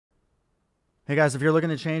Hey guys, if you're looking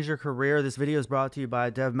to change your career, this video is brought to you by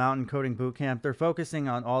Dev Mountain Coding Bootcamp. They're focusing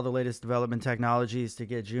on all the latest development technologies to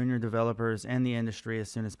get junior developers in the industry as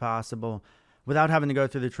soon as possible without having to go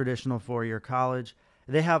through the traditional four-year college.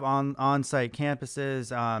 They have on-site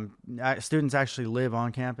campuses. Students actually live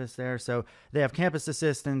on campus there. So they have campus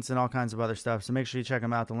assistants and all kinds of other stuff. So make sure you check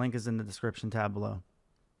them out. The link is in the description tab below.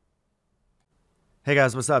 Hey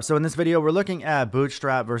guys, what's up? So in this video, we're looking at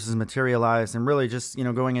Bootstrap versus Materialized and really just,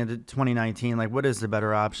 going into 2019, like what is the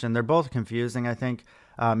better option? They're both confusing, I think,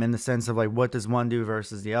 in the sense of like what does one do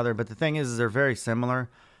versus the other. But the thing is they're very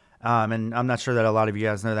similar. And I'm not sure that a lot of you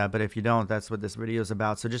guys know that, but if you don't, that's what this video is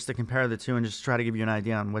about. So just to compare the two and just try to give you an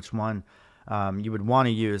idea on which one you would want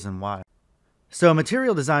to use and why. So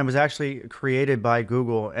material design was actually created by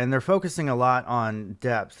Google, and they're focusing a lot on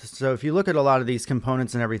depth. So if you look at a lot of these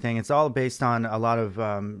components and everything, it's all based on a lot of,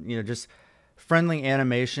 just friendly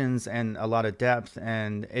animations and a lot of depth.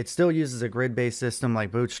 And it still uses a grid-based system like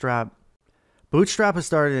Bootstrap. Bootstrap was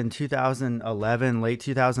started in 2011, late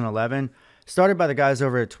 2011, started by the guys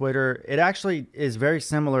over at Twitter. It actually is very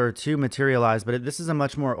similar to Materialize, but this is a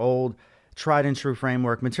much more old, tried and true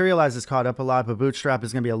framework. Materialize is caught up a lot, but Bootstrap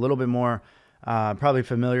is going to be a little bit more probably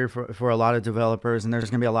familiar for a lot of developers, and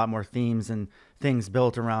there's going to be a lot more themes and things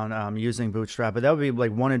built around using Bootstrap. But that would be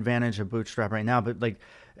like one advantage of Bootstrap right now. But like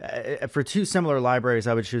for two similar libraries,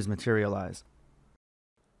 I would choose Materialize.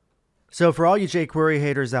 So for all you jQuery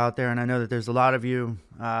haters out there, and I know that there's a lot of you,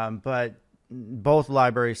 but both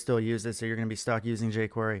libraries still use it, so you're going to be stuck using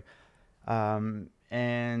jQuery.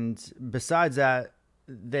 And besides that,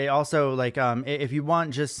 they also like if you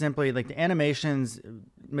want just simply like the animations,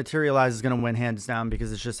 Materialize is going to win hands down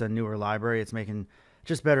because it's just a newer library. It's making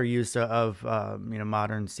just better use of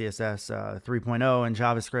modern CSS 3.0 and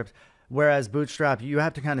JavaScript. Whereas Bootstrap, you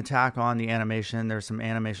have to kind of tack on the animation. There's some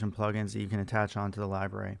animation plugins that you can attach onto the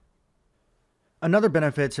library. Another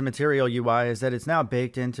benefit to Material UI is that it's now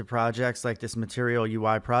baked into projects like this Material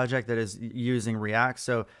UI project that is using React.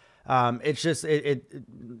 So it's just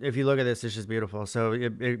if you look at this, it's just beautiful. So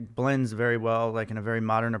it blends very well, like in a very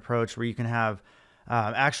modern approach where you can have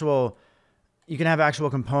actual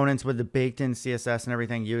components with the baked-in CSS and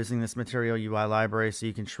everything using this Material UI library. So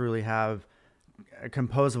you can truly have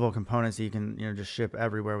composable components that you can just ship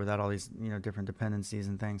everywhere without all these different dependencies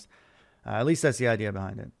and things. At least that's the idea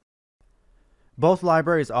behind it. Both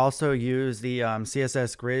libraries also use the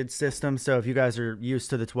CSS Grid System. So if you guys are used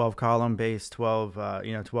to the 12-column base,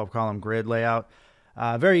 12-column grid layout,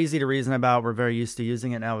 very easy to reason about. We're very used to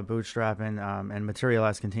using it now with Bootstrap, and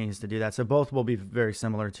Materialize continues to do that. So both will be very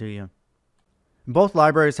similar to you. Both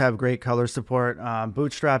libraries have great color support.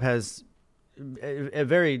 Bootstrap has a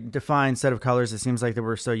very defined set of colors. It seems like that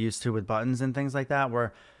we're so used to with buttons and things like that,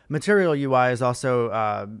 where Material UI is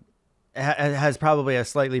also has probably a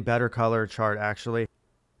slightly better color chart actually.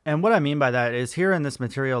 And what I mean by that is here in this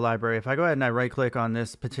material library, if I go ahead and I right click on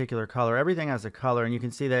this particular color, everything has a color, and you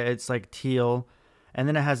can see that it's like teal, and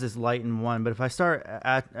then it has this lighten 1. But if I start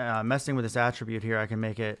messing with this attribute here, I can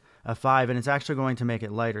make it a 5, and it's actually going to make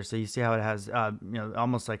it lighter. So you see how it has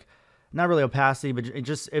almost like not really opacity, but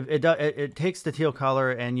it takes the teal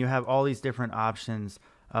color, and you have all these different options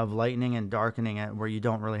of lightening and darkening it where you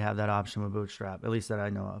don't really have that option with Bootstrap, at least that I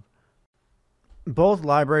know of. Both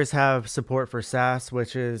libraries have support for Sass,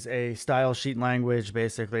 which is a style sheet language,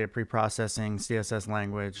 basically a pre-processing CSS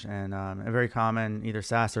language, and a very common either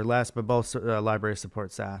Sass or less, but both libraries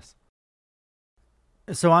support Sass.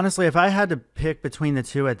 So honestly, if I had to pick between the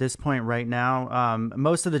two at this point right now,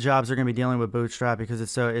 most of the jobs are going to be dealing with Bootstrap because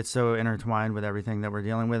it's so intertwined with everything that we're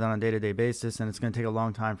dealing with on a day-to-day basis, and it's going to take a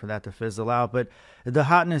long time for that to fizzle out. But the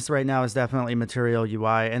hotness right now is definitely Material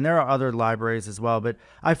UI, and there are other libraries as well. But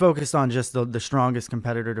I focused on just the strongest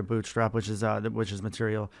competitor to Bootstrap, which is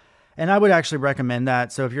Material. And I would actually recommend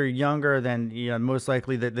that. So if you're younger, then most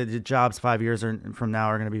likely the jobs 5 years from now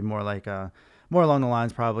are going to be more like more along the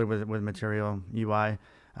lines probably with Material UI.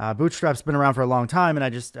 Bootstrap's been around for a long time, and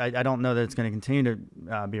I don't know that it's going to continue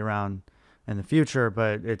to be around in the future,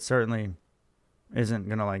 but it certainly isn't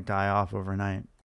going to like die off overnight.